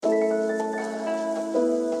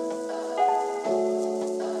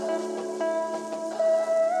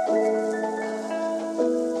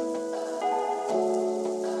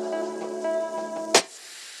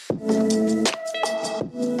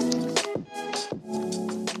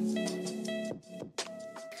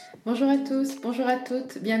Bonjour à tous, bonjour à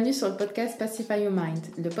toutes, bienvenue sur le podcast Pacify Your Mind,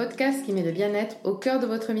 le podcast qui met le bien-être au cœur de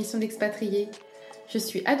votre mission d'expatrié. Je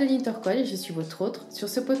suis Adeline Torcol et je suis votre hôte sur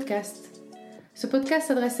ce podcast. Ce podcast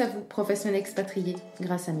s'adresse à vous, professionnels expatriés.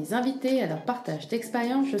 Grâce à mes invités et à leur partage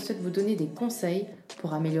d'expérience, je souhaite vous donner des conseils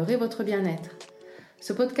pour améliorer votre bien-être.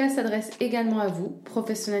 Ce podcast s'adresse également à vous,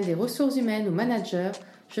 professionnels des ressources humaines ou managers.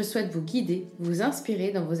 Je souhaite vous guider, vous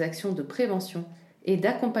inspirer dans vos actions de prévention et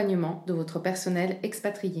d'accompagnement de votre personnel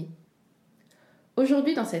expatrié.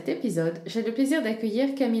 Aujourd'hui, dans cet épisode, j'ai le plaisir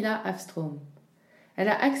d'accueillir Camilla Afstrom. Elle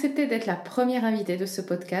a accepté d'être la première invitée de ce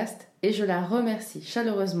podcast et je la remercie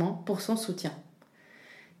chaleureusement pour son soutien.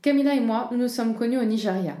 Camilla et moi, nous nous sommes connus au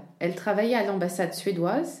Nigeria. Elle travaillait à l'ambassade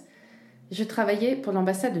suédoise. Je travaillais pour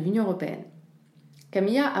l'ambassade de l'Union européenne.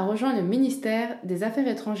 Camilla a rejoint le ministère des Affaires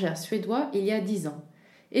étrangères suédois il y a 10 ans.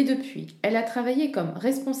 Et depuis, elle a travaillé comme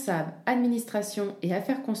responsable administration et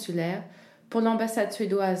affaires consulaires pour l'ambassade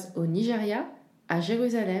suédoise au Nigeria, à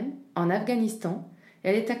Jérusalem, en Afghanistan.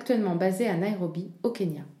 Elle est actuellement basée à Nairobi, au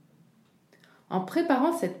Kenya. En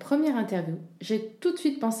préparant cette première interview, j'ai tout de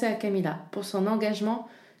suite pensé à Camilla pour son engagement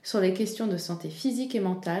sur les questions de santé physique et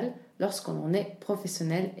mentale lorsqu'on est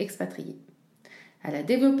professionnel expatrié. Elle a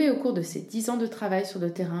développé au cours de ses 10 ans de travail sur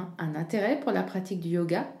le terrain un intérêt pour la pratique du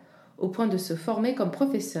yoga, au point de se former comme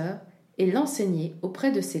professeur et l'enseigner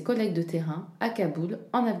auprès de ses collègues de terrain à Kaboul,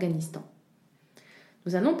 en Afghanistan.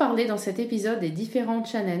 Nous allons parler dans cet épisode des différents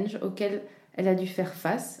challenges auxquels elle a dû faire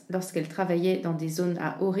face lorsqu'elle travaillait dans des zones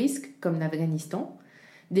à haut risque comme l'Afghanistan,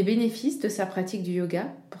 des bénéfices de sa pratique du yoga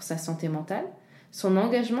pour sa santé mentale, son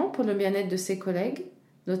engagement pour le bien-être de ses collègues,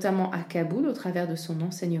 notamment à Kaboul au travers de son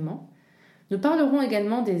enseignement. Nous parlerons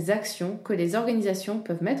également des actions que les organisations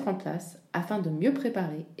peuvent mettre en place afin de mieux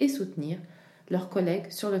préparer et soutenir leurs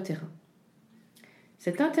collègues sur le terrain.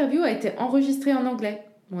 Cette interview a été enregistrée en anglais.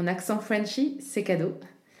 Mon accent Frenchy, c'est cadeau.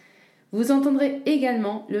 Vous entendrez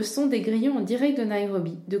également le son des grillons en direct de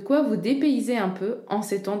Nairobi, de quoi vous dépayser un peu en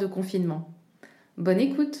ces temps de confinement. Bonne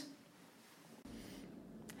écoute!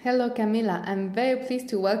 Hello Camilla, I'm very pleased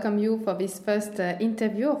to welcome you for this first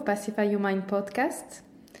interview of Pacify Your Mind podcast.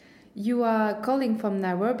 You are calling from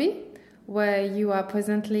Nairobi, where you are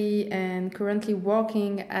presently and currently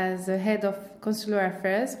working as the head of consular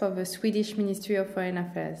affairs for the Swedish Ministry of Foreign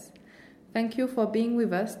Affairs. Thank you for being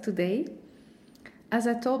with us today. As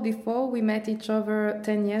I told before, we met each other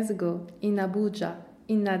 10 years ago in Abuja,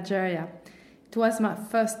 in Nigeria. It was my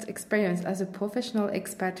first experience as a professional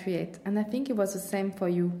expatriate, and I think it was the same for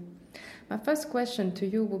you. My first question to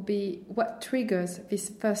you would be, what triggers this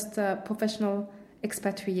first professional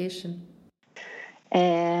expatriation?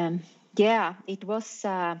 It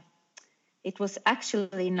was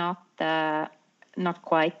actually not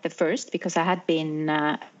quite the first, because I had been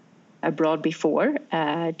abroad before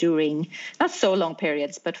during not so long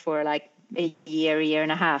periods, but for like a year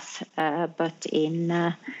and a half, but in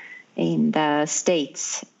the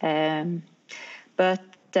States. But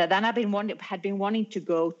then had been wanting to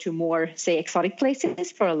go to more, say, exotic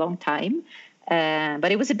places for a long time.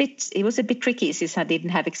 But it was a bit tricky since I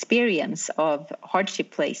didn't have experience of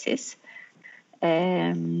hardship places.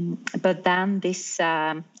 But then this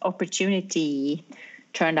opportunity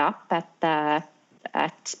turned up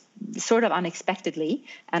at sort of unexpectedly,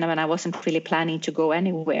 and when I wasn't really planning to go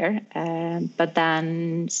anywhere. But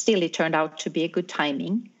then still it turned out to be a good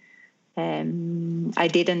timing. I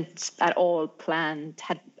didn't at all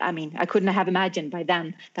I couldn't have imagined by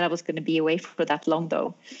then that I was going to be away for that long,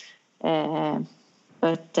 though.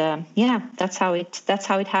 But that's how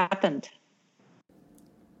it happened.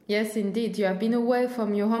 Yes, indeed. You have been away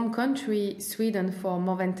from your home country, Sweden, for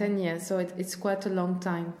more than 10 years, so it's quite a long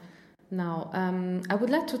time now. I would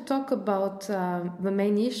like to talk about the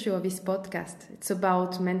main issue of this podcast. It's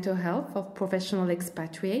about mental health of professional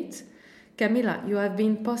expatriates. Camilla, you have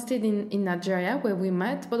been posted in Nigeria, where we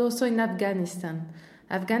met, but also in Afghanistan.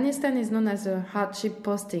 Afghanistan is known as a hardship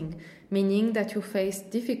posting, meaning that you face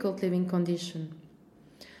difficult living conditions.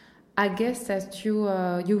 I guess that you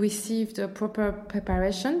received a proper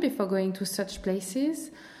preparation before going to such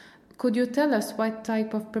places. Could you tell us what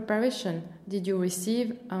type of preparation did you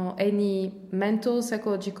receive? Any mental,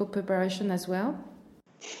 psychological preparation as well?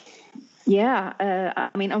 Yeah,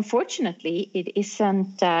 unfortunately, it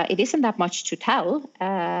isn't that much to tell.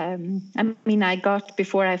 I got,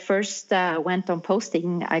 before I first went on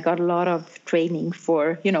posting, I got a lot of training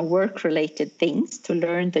for, work-related things to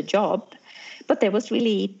learn the job. But there was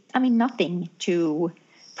really, nothing to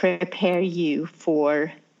prepare you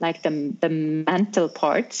for, like the mental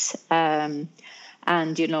parts, and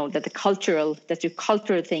the cultural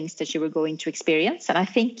things that you were going to experience. And I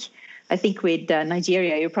think I think with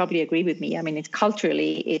Nigeria, you probably agree with me. I mean, it's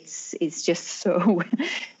just so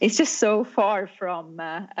it's just so far from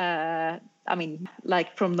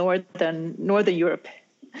like from northern Europe.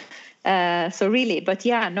 So really, but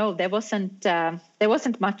yeah, no, there wasn't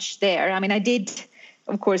much there. I mean, I did,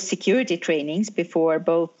 of course, security trainings before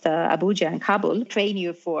both Abuja and Kabul train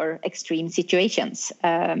you for extreme situations,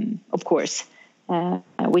 of course,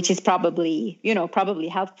 which is probably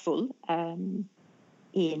helpful.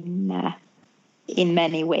 In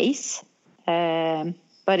many ways,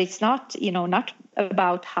 but it's not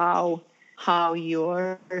about how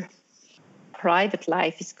your private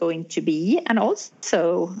life is going to be, and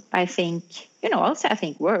also I think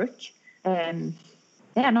work.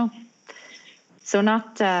 So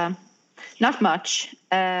not much,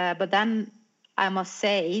 but then I must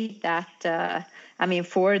say that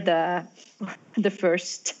for the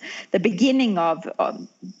beginning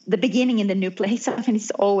in the new place, I mean,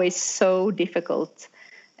 it's always so difficult.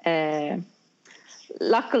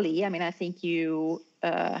 Luckily, I mean, I think you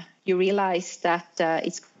realize that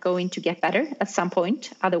it's going to get better at some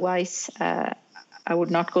point. Otherwise, I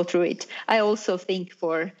would not go through it. I also think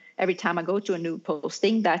for every time I go to a new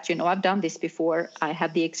posting that, I've done this before. I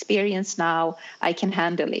have the experience now. I can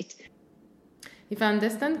handle it. If I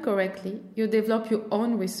understand correctly, you develop your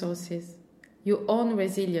own resources, your own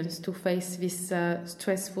resilience to face this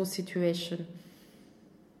stressful situation.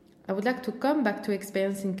 I would like to come back to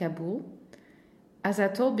experience in Kabul. As I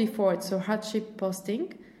told before, it's a hardship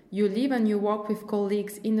posting. You live and you work with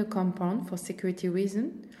colleagues in a compound for security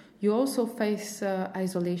reasons. You also face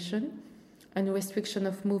isolation and restriction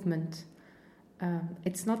of movement.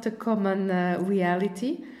 It's not a common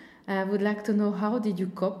reality. I would like to know, how did you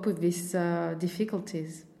cope with these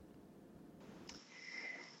difficulties?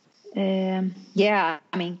 Yeah,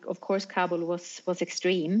 I mean, of course, Kabul was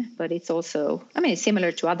extreme, but it's also, I mean, it's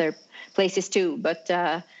similar to other places too. But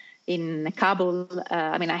in Kabul,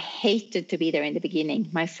 I hated to be there in the beginning.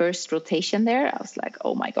 My first rotation there, I was like,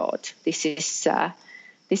 oh my God, this is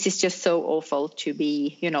just so awful to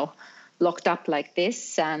be, locked up like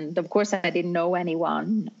this. And of course, I didn't know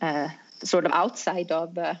anyone sort of outside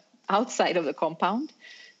of the compound.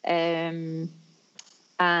 And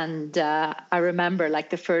I remember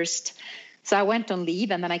so I went on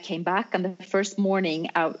leave and then I came back, and the first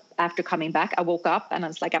morning after coming back, I woke up and I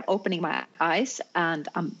was like, I'm opening my eyes and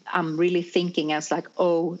I'm really thinking, I was like,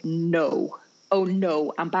 oh no,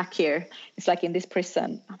 I'm back here. It's like in this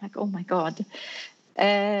prison. I'm like, oh my God.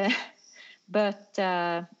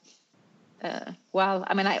 Well,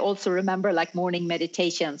 I mean, I also remember like morning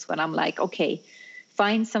meditations when I'm like, okay,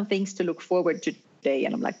 find some things to look forward to today.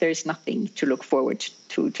 And I'm like, there's nothing to look forward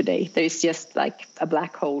to today. There's just like a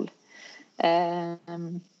black hole.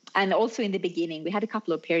 And also in the beginning, we had a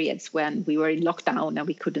couple of periods when we were in lockdown and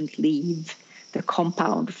we couldn't leave the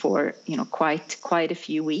compound for, quite a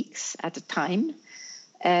few weeks at a time.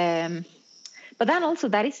 But then also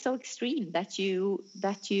that is so extreme that you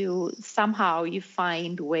somehow you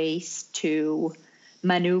find ways to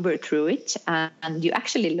maneuver through it, and you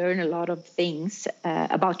actually learn a lot of things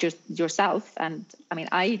about yourself. And I mean,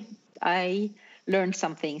 I learned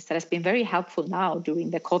some things that has been very helpful now during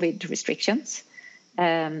the COVID restrictions.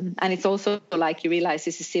 And it's also like you realize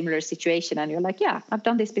it's a similar situation and you're like, yeah, I've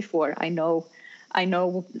done this before. I know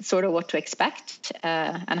sort of what to expect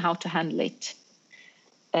and how to handle it.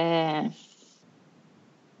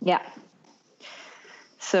 Yeah.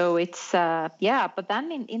 So it's but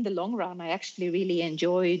then in the long run, I actually really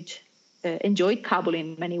enjoyed Kabul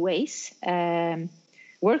in many ways.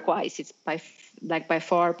 Work-wise, it's by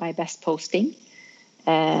far my best posting.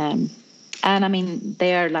 And I mean,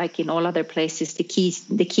 there, like in all other places, the key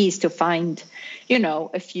is to find,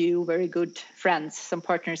 a few very good friends, some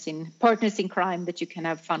partners in crime that you can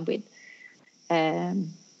have fun with.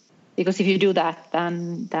 Because if you do that,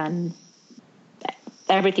 then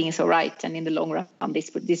everything is all right. And in the long run, this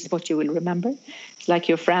is what you will remember. It's like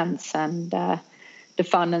your friends and the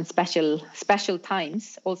fun and special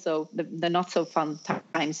times. Also the not so fun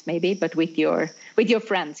times maybe, but with your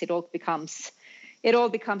friends, it all becomes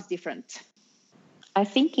different. I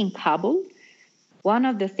think in Kabul, one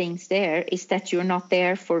of the things there is that you're not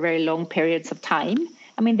there for very long periods of time.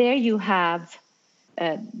 I mean, there you have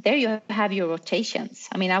your rotations.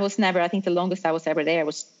 I mean, I think the longest I was ever there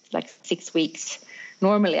was like 6 weeks.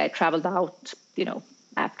 Normally I traveled out,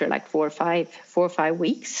 after like 4 or 5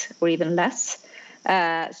 weeks or even less.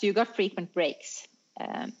 So you got frequent breaks.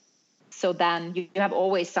 So then you have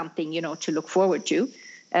always something, to look forward to,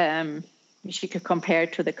 which you could compare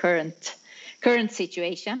to the current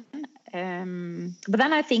situation. But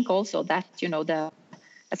then I think also that,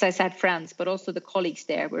 as I said, friends, but also the colleagues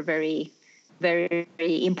there were very, very,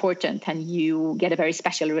 very important, and you get a very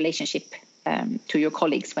special relationship to your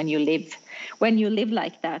colleagues when you live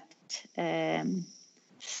like that.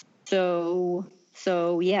 So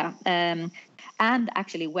yeah. And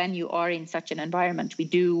actually, when you are in such an environment, we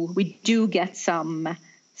do get some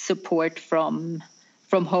support from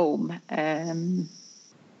home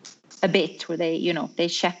a bit, where they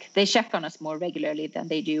check on us more regularly than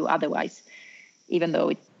they do otherwise, even though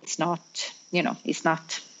it's not.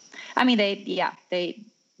 I mean,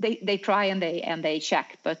 they try and they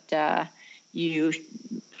check, but you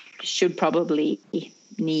should probably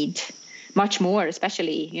need much more,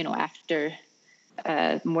 especially after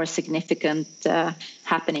more significant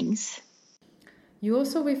happenings. You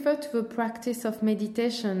also refer to the practice of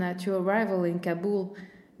meditation at your arrival in Kabul.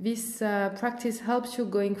 This practice helps you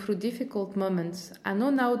going through difficult moments. I know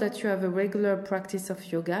now that you have a regular practice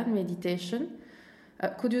of yoga and meditation.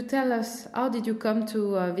 Could you tell us, how did you come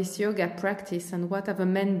to this yoga practice, and what are the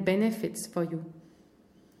main benefits for you?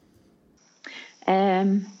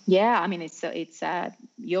 Yeah, I mean, it's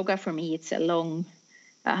yoga for me. It's I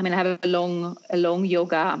have a long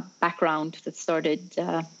yoga background that started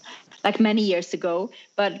like many years ago.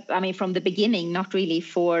 But I mean, from the beginning, not really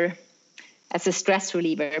as a stress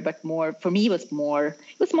reliever, but more for me, it was more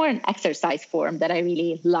an exercise form that I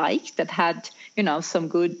really liked, that had some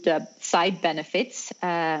good side benefits,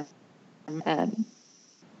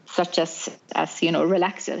 such as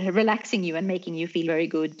relaxing you and making you feel very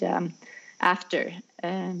good after.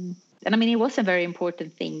 And I mean, it was a very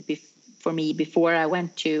important thing for me before I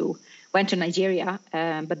went to Nigeria.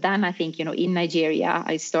 But then I think in Nigeria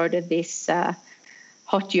I started this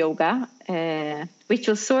hot yoga, which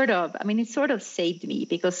was it sort of saved me,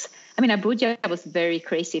 because Abuja was very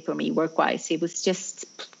crazy for me work-wise. It was just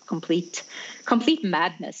complete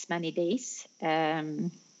madness many days. So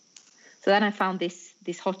then I found this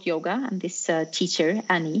hot yoga and this teacher,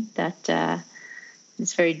 Annie, that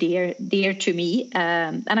is very dear to me.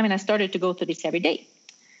 And I started to go to this every day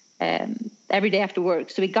after work.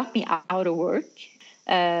 So it got me out of work.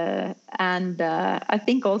 And I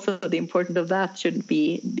think also the importance of that shouldn't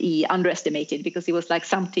be underestimated, because it was like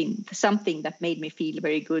something that made me feel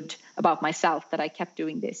very good about myself, that I kept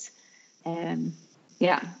doing this. And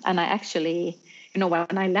I actually,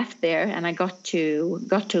 when I left there and I got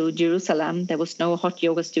to Jerusalem, there was no hot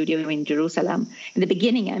yoga studio in Jerusalem. In the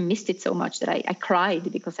beginning, I missed it so much that I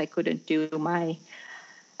cried because I couldn't do my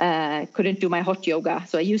hot yoga.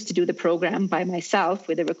 So I used to do the program by myself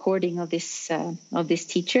with a recording of this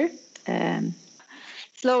teacher.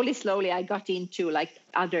 Slowly, I got into like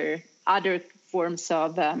other forms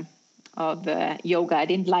of yoga. I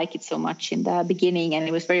didn't like it so much in the beginning, and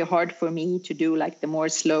it was very hard for me to do like the more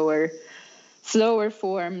slower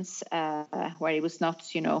forms, where it was not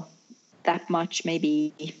that much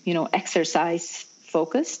maybe exercise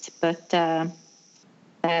focused. But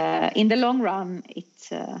in the long run,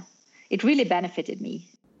 it really benefited me.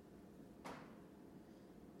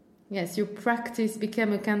 Yes, your practice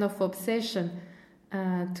became a kind of obsession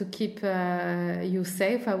to keep you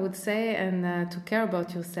safe, I would say, and to care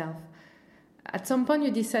about yourself. At some point,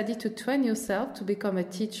 you decided to train yourself to become a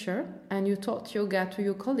teacher, and you taught yoga to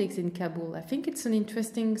your colleagues in Kabul. I think it's an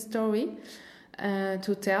interesting story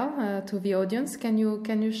to tell to the audience. Can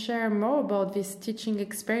you share more about this teaching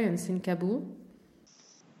experience in Kabul?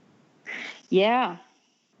 Yeah,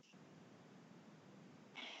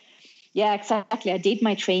 exactly. I did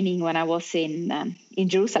my training when I was in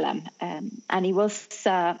Jerusalem, and it was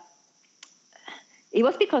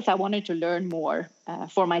because I wanted to learn more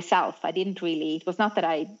for myself. It was not that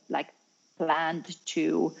I planned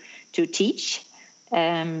to teach,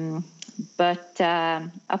 but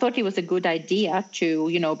I thought it was a good idea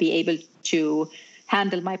to be able to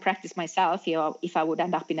handle my practice myself. If I would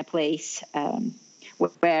end up in a place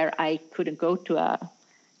where I couldn't go to a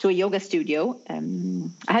yoga studio.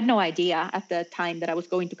 I had no idea at the time that I was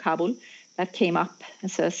going to Kabul. That came up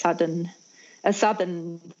as a sudden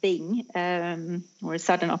thing, or a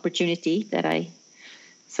sudden opportunity that I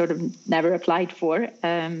sort of never applied for.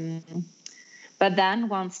 But then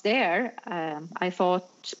once there, I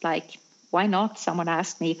thought, why not? Someone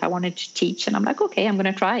asked me if I wanted to teach, and I'm like, okay, I'm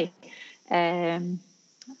going to try.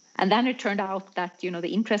 And then it turned out that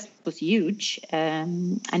the interest was huge,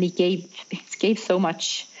 and it gave so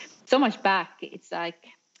much back. It's like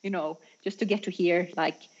just to get to hear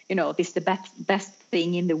this is the best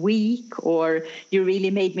thing in the week, or you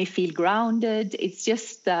really made me feel grounded. It's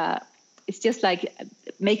just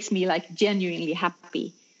makes me genuinely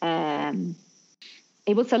happy.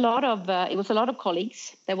 it was a lot of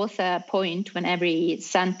colleagues. There was a point when every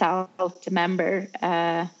sent out member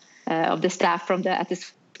of the staff at the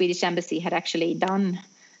Swedish embassy had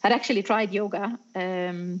actually tried yoga.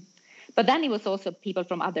 But then it was also people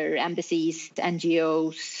from other embassies,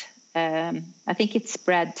 NGOs. I think it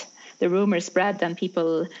spread. The rumor spread, and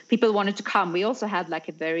people wanted to come. We also had like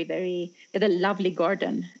a lovely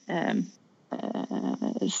garden.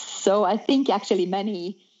 So I think actually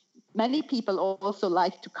many people also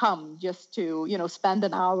like to come just to spend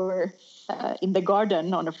an hour in the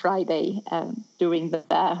garden on a Friday during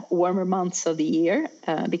the warmer months of the year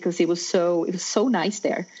because it was so nice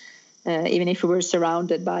there. Even if we were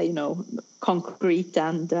surrounded by concrete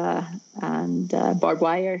and barbed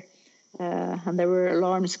wire, and there were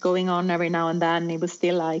alarms going on every now and then, it was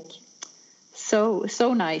still like so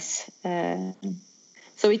nice.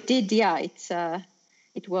 So it did, yeah.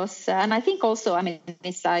 It was, and I think also, I mean,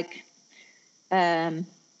 it's like, I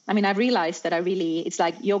realized that it's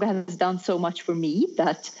like yoga has done so much for me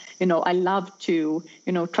that, I love to,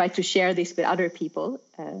 try to share this with other people.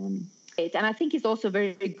 And I think it's also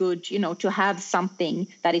very good, to have something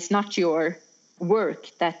that is not your work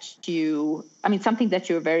something that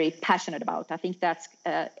you're very passionate about. I think that's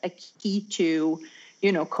a key to,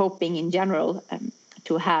 coping in general,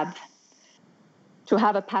 to have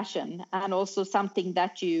a passion, and also something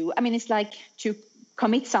that it's like to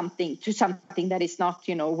commit to something that is not,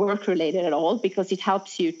 work related at all, because it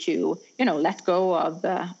helps you to, let go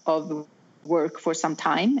of work for some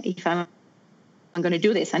time. If I'm going to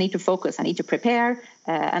do this, I need to focus, I need to prepare,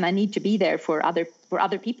 and I need to be there for other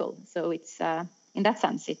people. So it's in that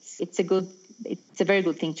sense, it's a very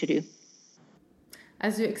good thing to do.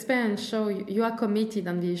 As your experience show, you are committed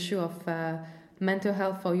on the issue of mental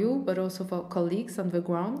health for you, but also for colleagues on the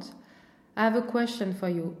ground. I have a question for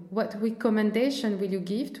you. What recommendation will you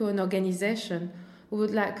give to an organization who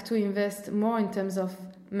would like to invest more in terms of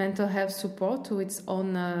mental health support to its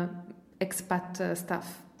own expat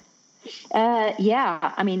staff?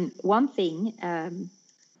 One thing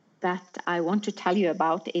that I want to tell you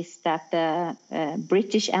about is that the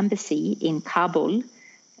British Embassy in Kabul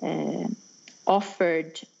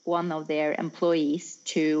offered one of their employees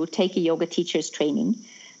to take a yoga teacher's training.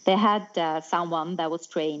 They had someone that was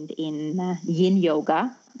trained in yin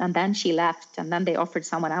yoga, and then she left, and then they offered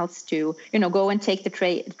someone else to, go and take the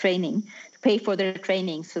training, to pay for their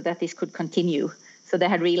training so that this could continue. So they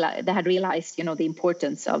had realized, the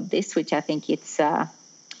importance of this, which I think it's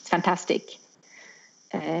fantastic.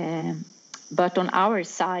 But on our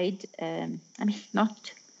side,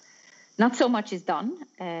 not so much is done.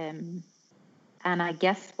 And I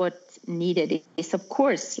guess what's needed is, of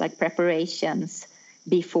course, like preparations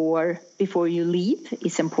before you leave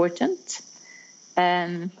is important.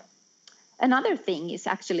 Another thing is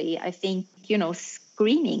actually, I think,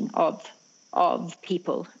 screening of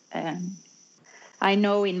people. I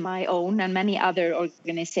know in my own and many other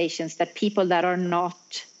organizations that people that are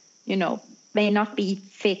not, may not be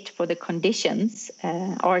fit for the conditions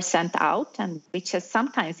are sent out, and which has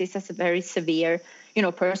a very severe,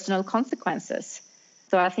 personal consequences.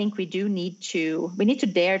 So I think we need to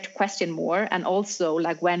dare to question more, and also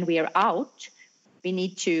like when we are out, we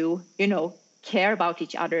need to, care about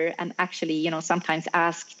each other and actually, sometimes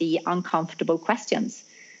ask the uncomfortable questions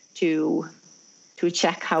to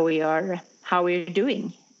check how we're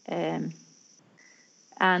doing. And,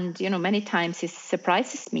 many times it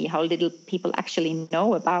surprises me how little people actually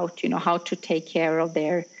know about, how to take care of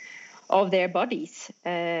their bodies.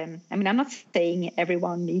 I'm not saying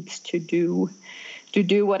everyone needs to do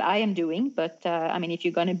what I am doing, but if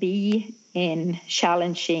you're going to be in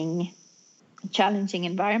challenging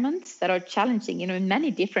environments that are challenging, in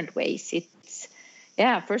many different ways,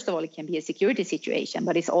 first of all, it can be a security situation,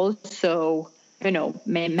 but it's also,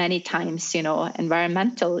 many times,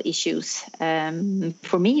 environmental issues.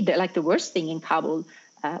 For me, the worst thing in Kabul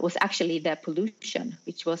was actually the pollution,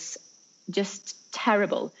 which was just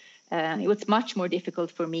terrible. It was much more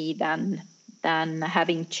difficult for me than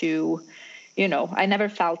having to, I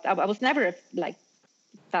was never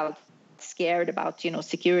felt scared about,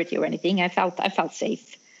 security or anything. I felt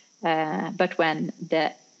safe. But when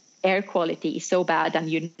the air quality is so bad, and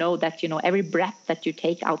that, every breath that you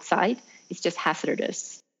take outside is just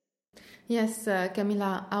hazardous. Yes,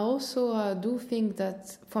 Camilla, I also do think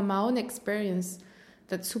that from my own experience,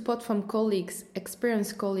 that support from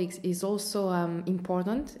experienced colleagues is also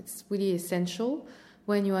important. It's really essential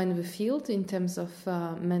when you are in the field in terms of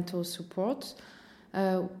mental support.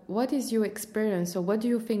 What is your experience, or what do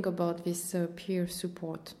you think about this peer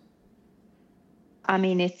support?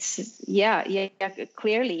 It's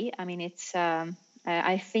clearly.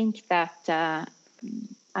 I think that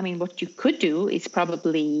I mean, what you could do is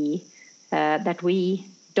probably that we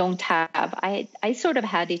don't have. I sort of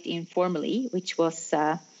had it informally, which was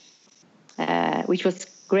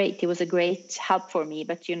great. It was a great help for me.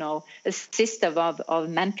 But a system of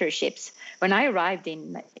mentorships. When I arrived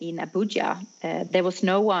in Abuja, there was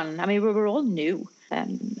no one. I mean, we were all new,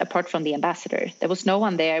 apart from the ambassador. There was no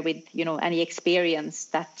one there with any experience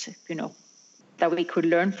that that we could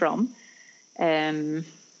learn from.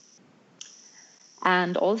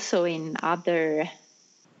 And also in other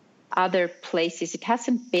places, it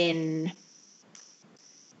hasn't been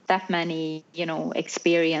that many,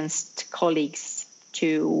 experienced colleagues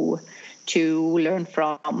to learn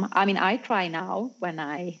from. I mean, I try now when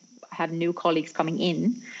I have new colleagues coming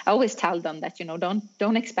in. I always tell them that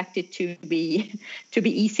don't expect it to be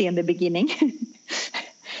easy in the beginning,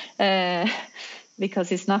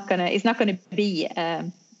 because it's not gonna be.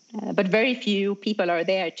 But very few people are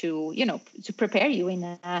there to prepare you in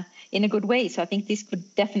a good way. So I think this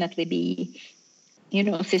could definitely be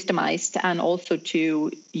systemized and also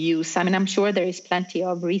to use. I mean, I'm sure there is plenty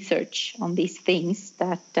of research on these things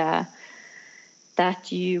that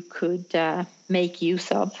you could make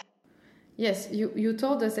use of. Yes, you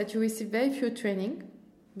told us that you received very few training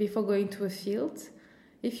before going to a field.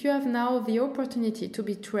 If you have now the opportunity to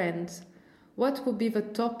be trained, what would be the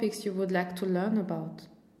topics you would like to learn about?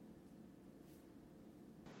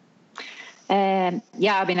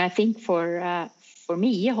 I mean, I think for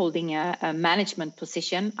me, holding a management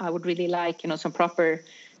position, I would really like some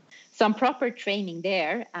proper training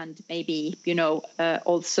there, and maybe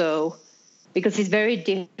also because it's very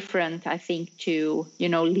different, I think, to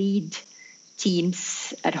lead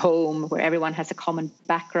teams at home where everyone has a common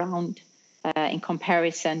background in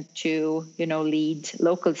comparison to lead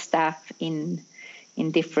local staff in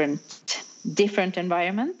different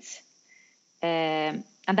environments.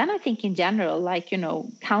 And then I think in general,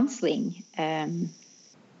 counseling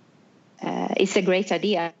is a great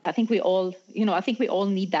idea. I think we all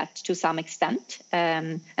need that to some extent.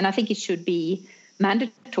 And I think it should be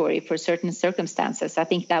mandatory for certain circumstances. I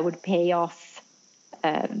think that would pay off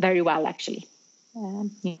very well, actually,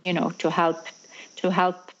 to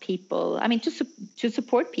help people. I mean, to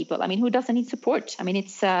support people. I mean, who doesn't need support? I mean,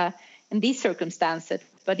 it's in these circumstances,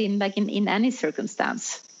 but in any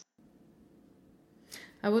circumstance.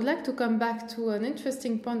 I would like to come back to an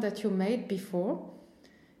interesting point that you made before.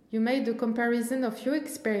 You made the comparison of your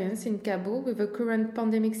experience in Kabul with the current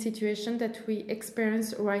pandemic situation that we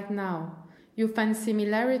experience right now. You find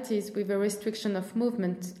similarities with the restriction of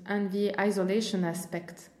movement and the isolation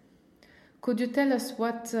aspect. Could you tell us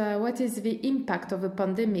what is the impact of the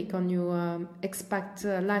pandemic on your expat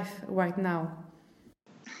life right now?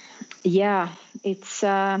 Yeah, it's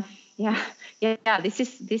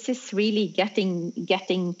This is really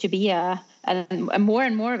getting to be a more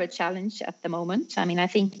and more of a challenge at the moment. I mean, I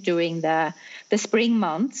think during the spring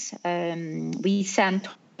months, we sent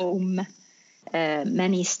home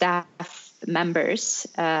many staff members.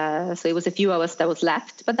 So it was a few of us that was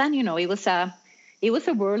left. But then, it was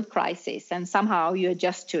a world crisis, and somehow you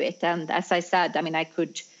adjust to it. And as I said, I mean, I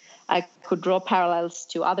could draw parallels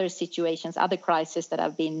to other situations, other crises that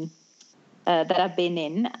I've been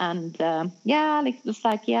in, and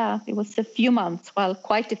it was a few months,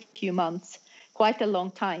 quite a few months, quite a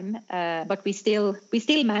long time, but we still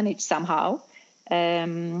managed somehow.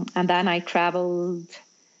 And then I traveled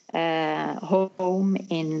home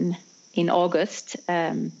in August,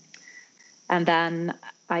 and then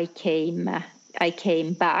I came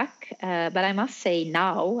back. But I must say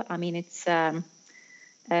now, I mean, it's I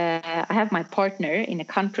have my partner in a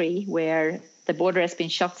country where the border has been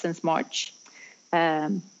shut since March.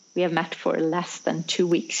 We have met for less than 2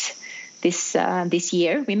 weeks this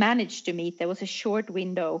year. We managed to meet. There was a short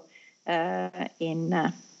window in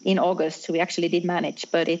August, so we actually did manage.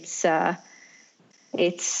 But it's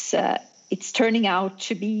turning out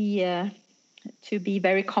to be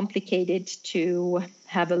very complicated to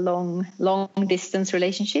have a long distance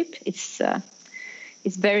relationship.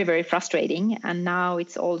 It's very, very frustrating, and now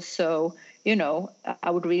it's also. I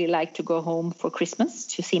would really like to go home for Christmas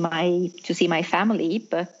to see my family,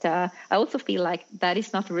 but I also feel like that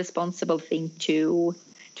is not a responsible thing to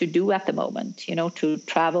do at the moment. To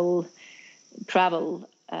travel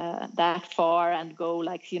that far and go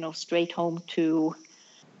straight home to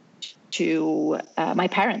my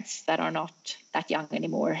parents that are not that young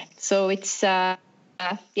anymore. So it's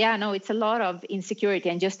it's a lot of insecurity,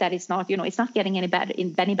 and just that it's not getting any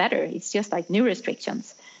better. It's just like new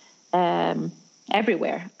restrictions.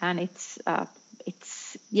 Everywhere, and it's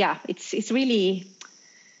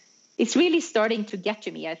it's really starting to get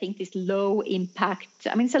to me. I think this low impact,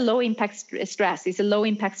 I mean, it's a low impact stress. It's a low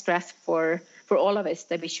impact stress for all of us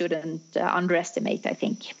that we shouldn't underestimate, I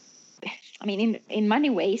think. I mean, in many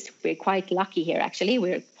ways, we're quite lucky here, actually.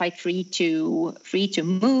 We're quite free to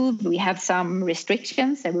move. We have some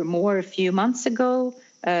restrictions. There were more a few months ago.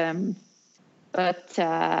 But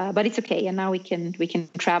it's okay. And now we can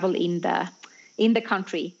travel in the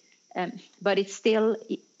country. But it's still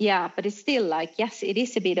like, yes, it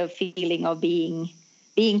is a bit of feeling of being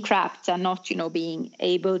trapped and not, being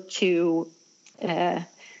able to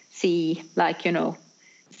see, like,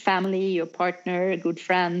 family, your partner, good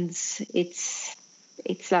friends. It's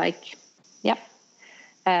like, yeah.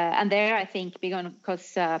 And there, I think,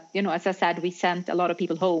 because, as I said, we sent a lot of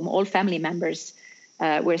people home. All family members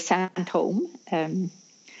were sent home. Then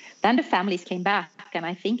the families came back. And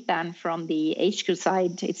I think then from the HQ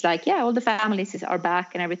side, it's like, yeah, all the families are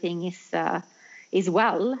back and everything is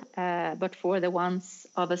well. But for the ones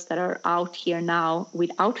of us that are out here now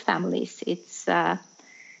without families, it's a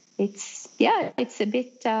bit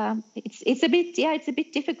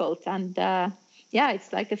difficult. And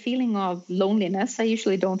it's like a feeling of loneliness. I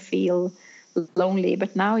usually don't feel lonely,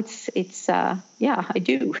 but now I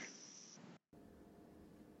do.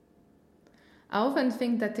 I often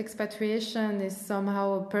think that expatriation is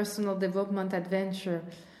somehow a personal development adventure.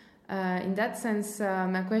 In that sense,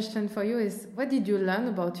 my question for you is, what did you learn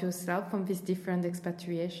about yourself from this different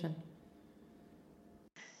expatriation?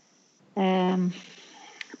 I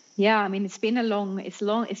mean, it's been a long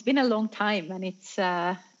time, and it's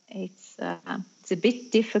a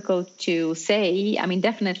bit difficult to say. I mean,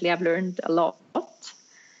 definitely I've learned a lot.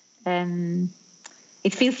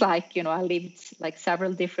 It feels like, I lived like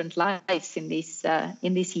several different lives in these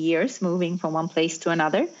years, moving from one place to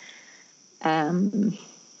another. And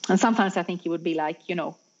sometimes I think it would be like,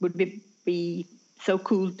 would be so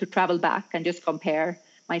cool to travel back and just compare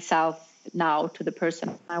myself now to the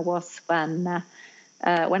person I was when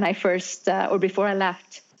I first or before I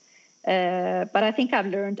left. But I think I've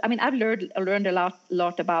learned a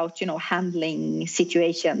lot about, handling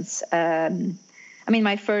situations. I mean,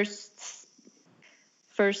 my first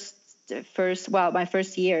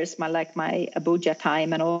years, my Abuja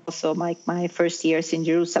time, and also my first years in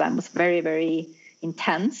Jerusalem was very, very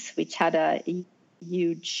intense, which had a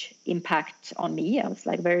huge impact on me. I was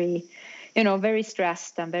like very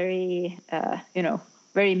stressed and very,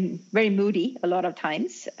 very, very moody a lot of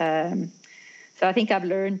times. So I think I've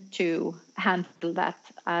learned to handle that.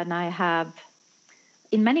 And I have,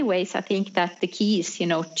 in many ways, I think that the key is,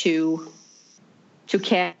 to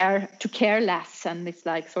care less. And it's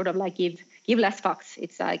like sort of like give less fucks.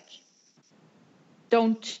 It's like,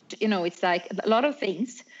 don't, it's like a lot of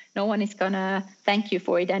things. No one is gonna thank you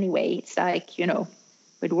for it anyway. It's like,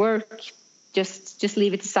 with work, just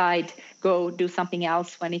leave it aside, go do something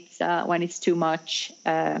else when it's too much.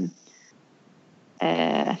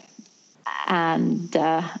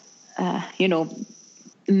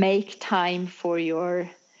 Make time for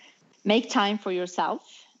yourself.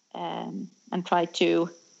 And try to,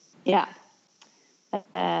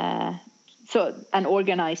 and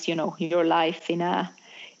organize, your life in a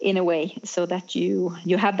way so that you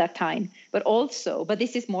have that time. But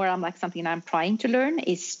this is more, like something I'm trying to learn,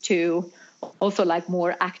 is to also like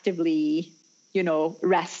more actively,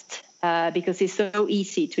 rest, because it's so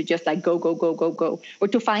easy to just like go, or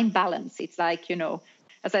to find balance. It's like,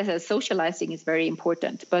 as I said, socializing is very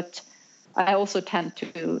important, but I also tend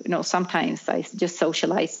to, sometimes I just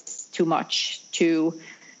socialize too much to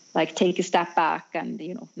like take a step back and,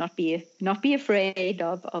 not be afraid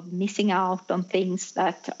of missing out on things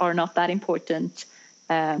that are not that important,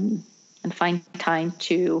 and find time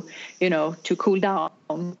to, to cool down,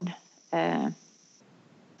 and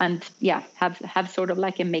have sort of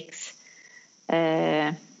like a mix.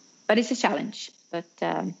 But it's a challenge. But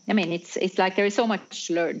I mean, it's like there is so much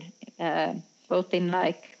to learn, both in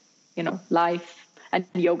like, life and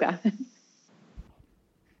yoga.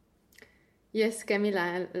 Yes,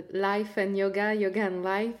 Camilla, life and yoga and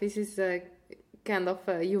life, this is a kind of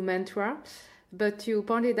your mantra. But you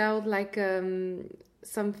pointed out like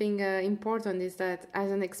something important is that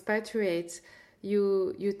as an expatriate,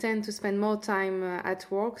 you tend to spend more time at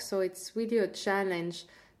work. So it's really a challenge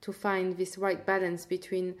to find this right balance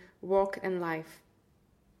between work and life.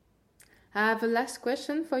 I have a last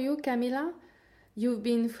question for you, Camilla. You've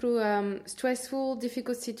been through a stressful,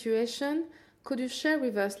 difficult situation. Could you share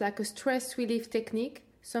with us like a stress relief technique,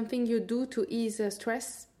 something you do to ease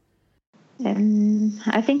stress?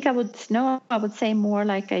 I think I would say more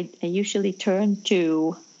like I usually turn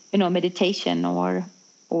to, meditation or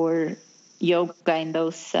yoga in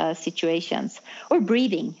those situations. Or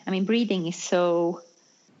breathing. I mean, breathing is so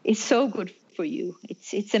good for you.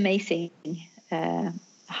 It's amazing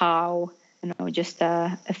how just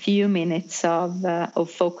a few minutes of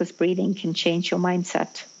focused breathing can change your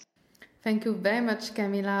mindset. Thank you very much,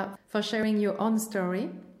 Camilla, for sharing your own story.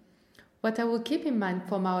 What I will keep in mind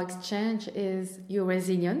from our exchange is your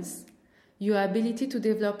resilience, your ability to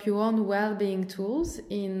develop your own well-being tools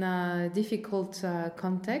in a difficult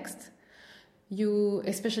context, you,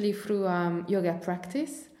 especially through yoga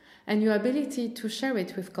practice, and your ability to share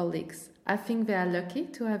it with colleagues. I think they are lucky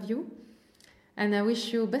to have you, and I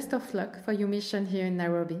wish you best of luck for your mission here in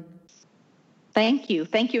Nairobi. Thank you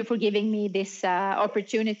for giving me this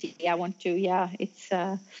opportunity. I want to,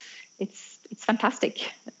 it's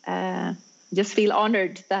fantastic. Just feel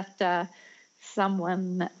honored that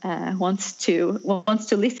someone wants to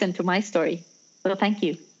listen to my story. So thank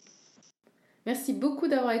you. Merci beaucoup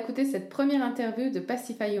d'avoir écouté cette première interview de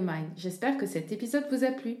Pacify Your Mind. J'espère que cet épisode vous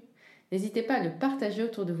a plu. N'hésitez pas à le partager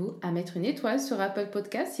autour de vous, à mettre une étoile sur Apple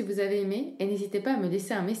Podcast si vous avez aimé et n'hésitez pas à me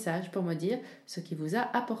laisser un message pour me dire ce qui vous a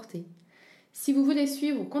apporté. Si vous voulez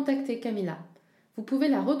suivre ou contacter Camilla, vous pouvez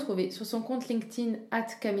la retrouver sur son compte LinkedIn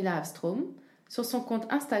 @CamillaAvstrom, sur son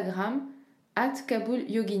compte Instagram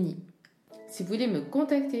 @KabulYogini. Si vous voulez me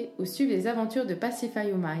contacter ou suivre les aventures de Pacify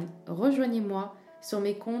Your Mind, rejoignez-moi sur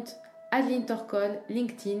mes comptes Adeline Torcol,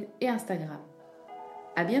 LinkedIn et Instagram.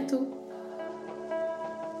 À bientôt!